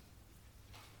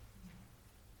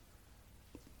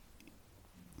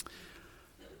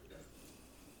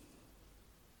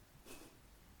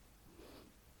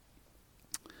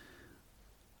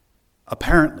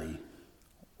 Apparently,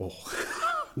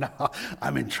 now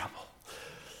I'm in trouble.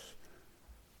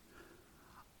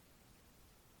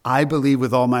 I believe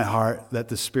with all my heart that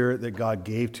the Spirit that God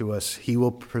gave to us, He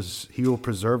will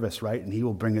preserve us, right? And He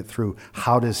will bring it through.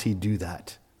 How does He do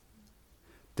that?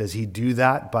 Does He do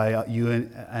that by you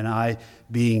and I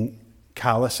being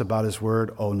callous about His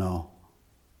word? Oh, no.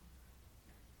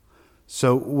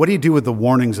 So what do you do with the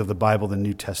warnings of the Bible, the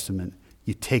New Testament?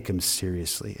 You take them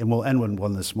seriously. And we'll end with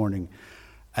one this morning.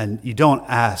 And you don't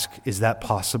ask, is that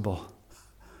possible?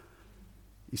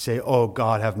 You say, oh,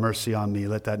 God, have mercy on me.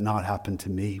 Let that not happen to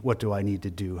me. What do I need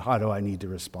to do? How do I need to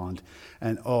respond?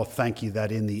 And oh, thank you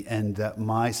that in the end that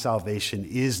my salvation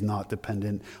is not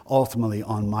dependent ultimately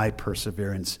on my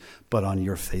perseverance, but on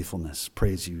your faithfulness.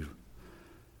 Praise you.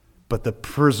 But the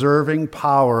preserving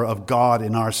power of God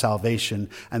in our salvation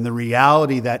and the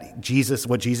reality that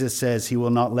what Jesus says, He will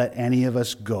not let any of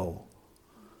us go,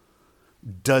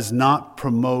 does not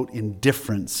promote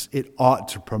indifference. It ought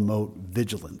to promote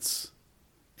vigilance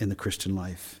in the Christian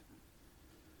life.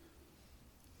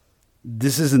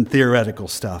 This isn't theoretical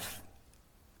stuff.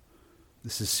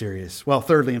 This is serious. Well,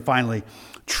 thirdly and finally,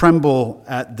 tremble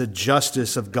at the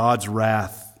justice of God's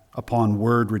wrath upon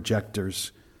word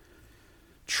rejectors.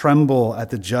 Tremble at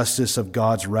the justice of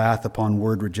God's wrath upon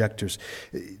word rejectors.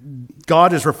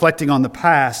 God is reflecting on the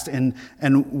past and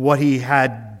what He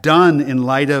had done in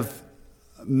light of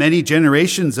many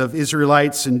generations of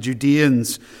Israelites and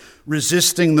Judeans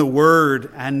resisting the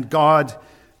word. And God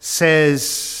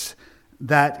says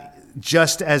that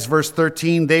just as verse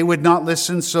 13, they would not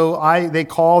listen, so they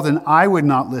called and I would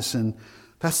not listen.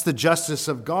 That's the justice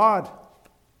of God.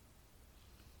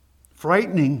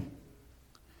 Frightening.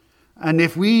 And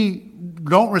if we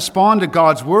don't respond to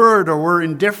God's word, or we're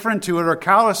indifferent to it or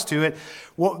callous to it,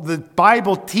 what the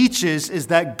Bible teaches is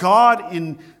that God,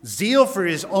 in zeal for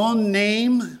His own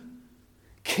name,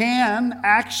 can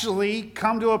actually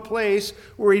come to a place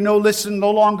where He no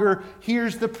longer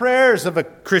hears the prayers of a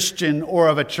Christian or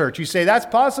of a church. You say, that's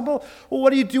possible? Well,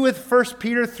 what do you do with 1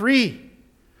 Peter 3?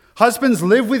 Husbands,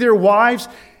 live with your wives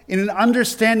in an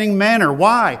understanding manner.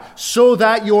 Why? So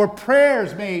that your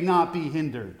prayers may not be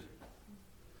hindered.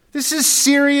 This is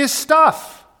serious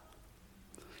stuff.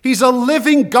 He's a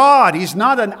living God. He's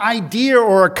not an idea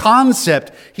or a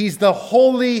concept. He's the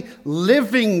holy,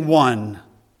 living one.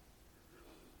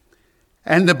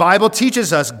 And the Bible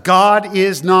teaches us God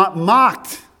is not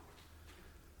mocked.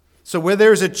 So where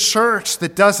there's a church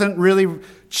that doesn't really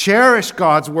cherish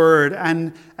God's word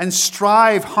and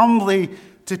strive humbly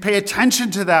to pay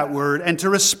attention to that word and to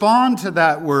respond to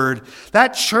that word,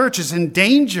 that church is in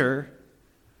danger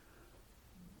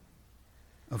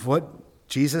of what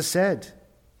Jesus said,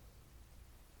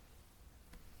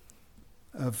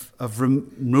 of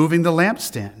removing the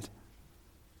lampstand,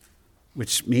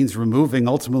 which means removing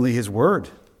ultimately His word.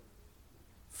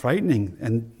 Frightening.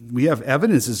 And we have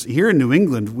evidences here in New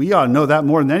England. We ought to know that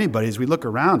more than anybody as we look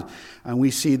around and we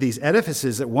see these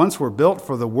edifices that once were built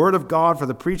for the word of God, for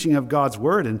the preaching of God's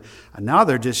word, and now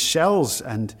they're just shells.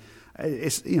 And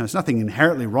it's nothing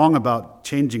inherently wrong about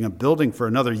changing a building for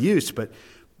another use, but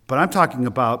I'm talking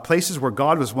about places where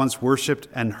God was once worshipped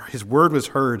and His word was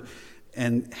heard,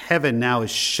 and heaven now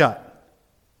is shut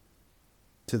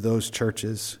to those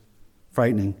churches.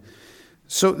 Frightening.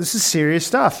 So this is serious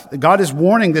stuff. God is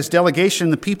warning this delegation,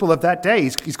 the people of that day.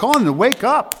 He's calling them to wake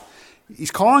up.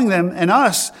 He's calling them and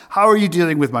us, how are you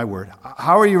dealing with my word?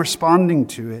 How are you responding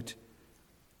to it?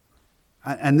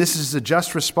 And this is a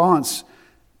just response.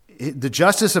 The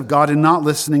justice of God in not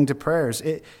listening to prayers.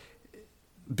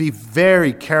 Be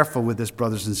very careful with this,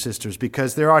 brothers and sisters,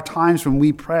 because there are times when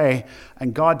we pray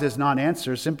and God does not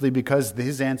answer simply because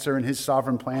His answer and His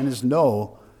sovereign plan is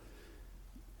no.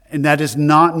 And that does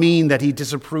not mean that He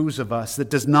disapproves of us. That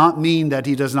does not mean that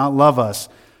He does not love us.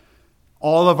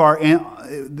 Some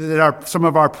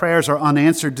of our prayers are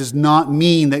unanswered does not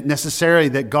mean that necessarily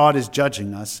that God is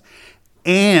judging us.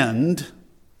 And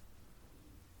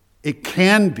it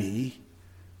can be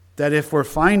that if we're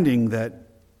finding that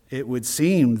it would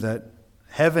seem that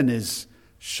heaven is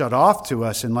shut off to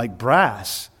us and like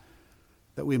brass,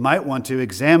 that we might want to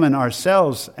examine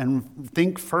ourselves and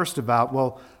think first about,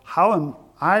 well, how am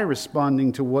I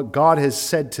responding to what God has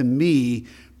said to me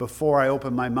before I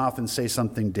open my mouth and say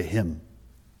something to him?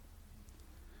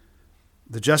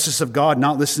 The justice of God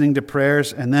not listening to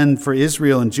prayers, and then for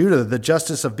Israel and Judah, the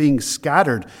justice of being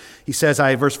scattered. He says,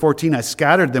 verse 14, I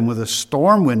scattered them with a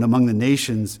storm wind among the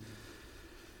nations,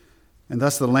 and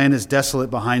thus the land is desolate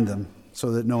behind them,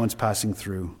 so that no one's passing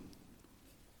through.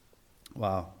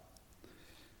 Wow.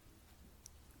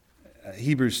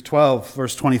 Hebrews 12,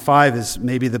 verse 25 is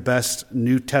maybe the best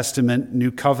New Testament,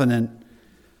 New Covenant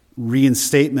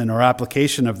reinstatement or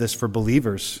application of this for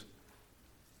believers.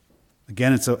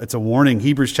 Again, it's a warning.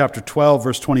 Hebrews chapter 12,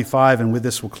 verse 25, and with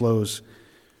this we'll close.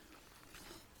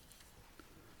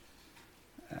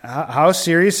 How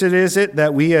serious is it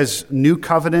that we as New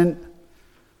Covenant,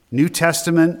 New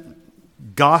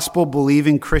Testament,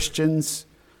 gospel-believing Christians,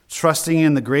 trusting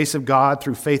in the grace of God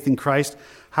through faith in Christ,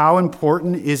 how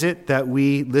important is it that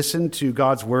we listen to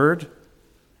God's word?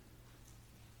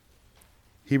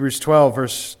 Hebrews 12,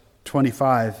 verse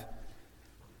 25.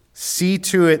 See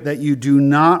to it that you do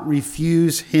not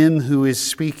refuse him who is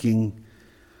speaking.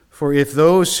 For if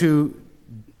those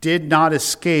did not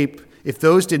escape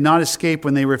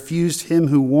when they refused him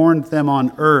who warned them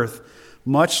on earth,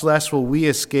 much less will we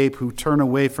escape who turn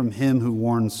away from him who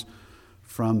warns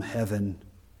from heaven.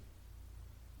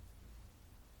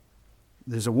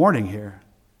 There's a warning here.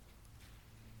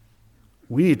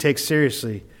 We need to take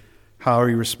seriously how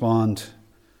we respond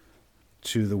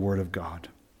to the word of God.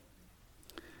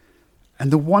 And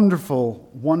the wonderful,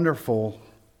 wonderful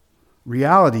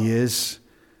reality is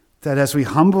that as we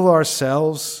humble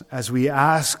ourselves, as we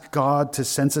ask God to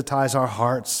sensitize our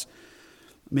hearts,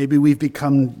 maybe we've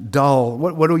become dull.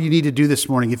 What do you need to do this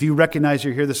morning? If you recognize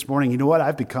you're here this morning, you know what?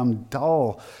 I've become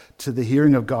dull to the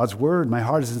hearing of God's word. My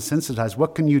heart isn't sensitized.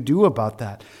 What can you do about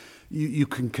that? You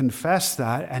can confess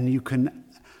that, and you can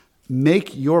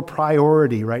make your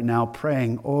priority right now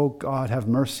praying, oh God, have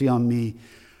mercy on me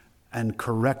and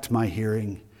correct my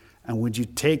hearing. And would you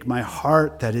take my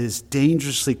heart that is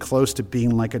dangerously close to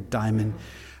being like a diamond,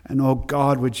 and oh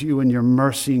God, would you in your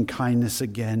mercy and kindness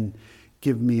again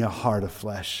give me a heart of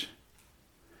flesh?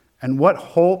 And what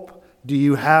hope do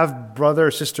you have, brother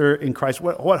or sister in Christ?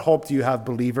 What hope do you have,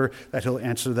 believer, that he'll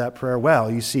answer that prayer? Well,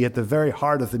 you see, at the very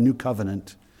heart of the new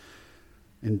covenant,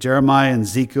 in Jeremiah and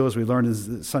Ezekiel, as we learned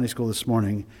in Sunday school this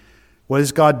morning, what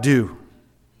does God do?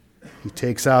 He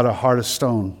takes out a heart of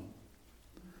stone,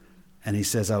 and he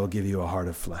says, I will give you a heart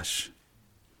of flesh.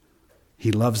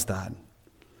 He loves that.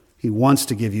 He wants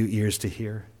to give you ears to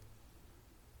hear.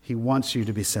 He wants you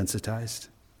to be sensitized.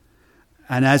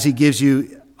 And as he gives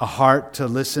you a heart to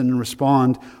listen and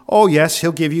respond, oh yes,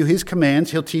 he'll give you his commands.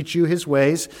 He'll teach you his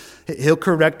ways. He'll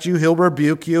correct you. He'll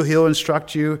rebuke you. He'll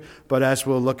instruct you. But as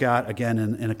we'll look at again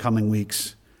in the coming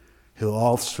weeks, he'll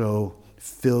also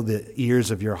fill the ears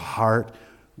of your heart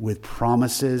with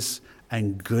promises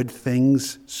and good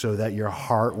things, so that your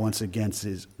heart once again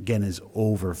is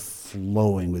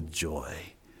overflowing with joy.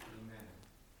 Amen.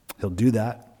 He'll do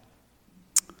that.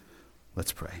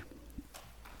 Let's pray.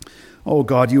 Oh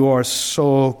God, you are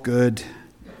so good.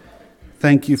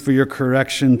 Thank you for your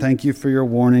correction. Thank you for your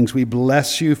warnings. We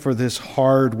bless you for this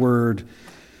hard word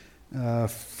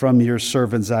from your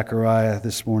servant Zechariah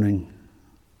this morning,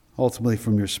 ultimately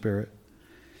from your Spirit.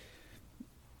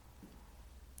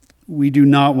 We do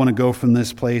not want to go from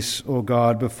this place, oh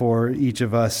God, before each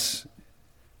of us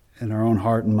in our own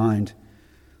heart and mind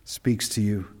speaks to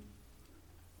you.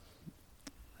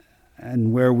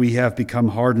 And where we have become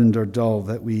hardened or dull,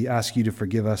 that we ask you to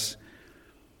forgive us.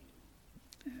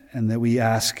 And that we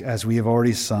ask, as we have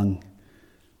already sung,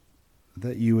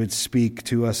 that you would speak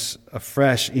to us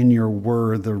afresh in your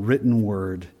word, the written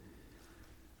word.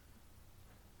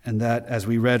 And that, as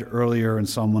we read earlier in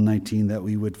Psalm 119, that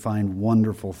we would find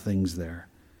wonderful things there.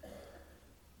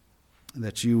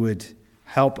 That you would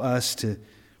help us to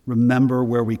remember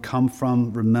where we come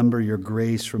from, remember your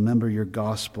grace, remember your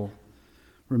gospel,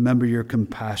 remember your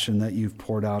compassion that you've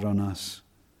poured out on us.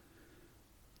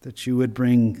 That you would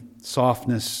bring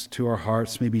softness to our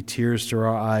hearts, maybe tears to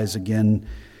our eyes again,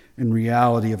 in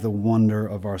reality of the wonder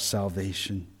of our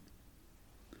salvation.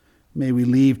 May we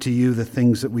leave to you the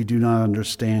things that we do not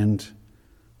understand,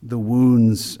 the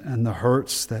wounds and the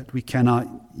hurts that we cannot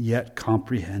yet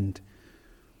comprehend.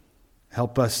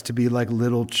 Help us to be like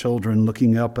little children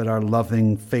looking up at our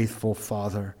loving, faithful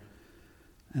Father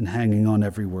and hanging on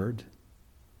every word.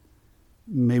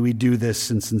 May we do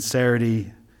this in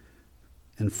sincerity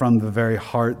and from the very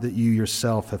heart that you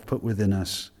yourself have put within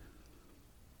us,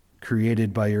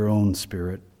 created by your own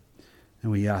Spirit. And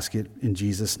we ask it in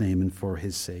Jesus' name and for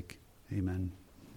his sake. Amen.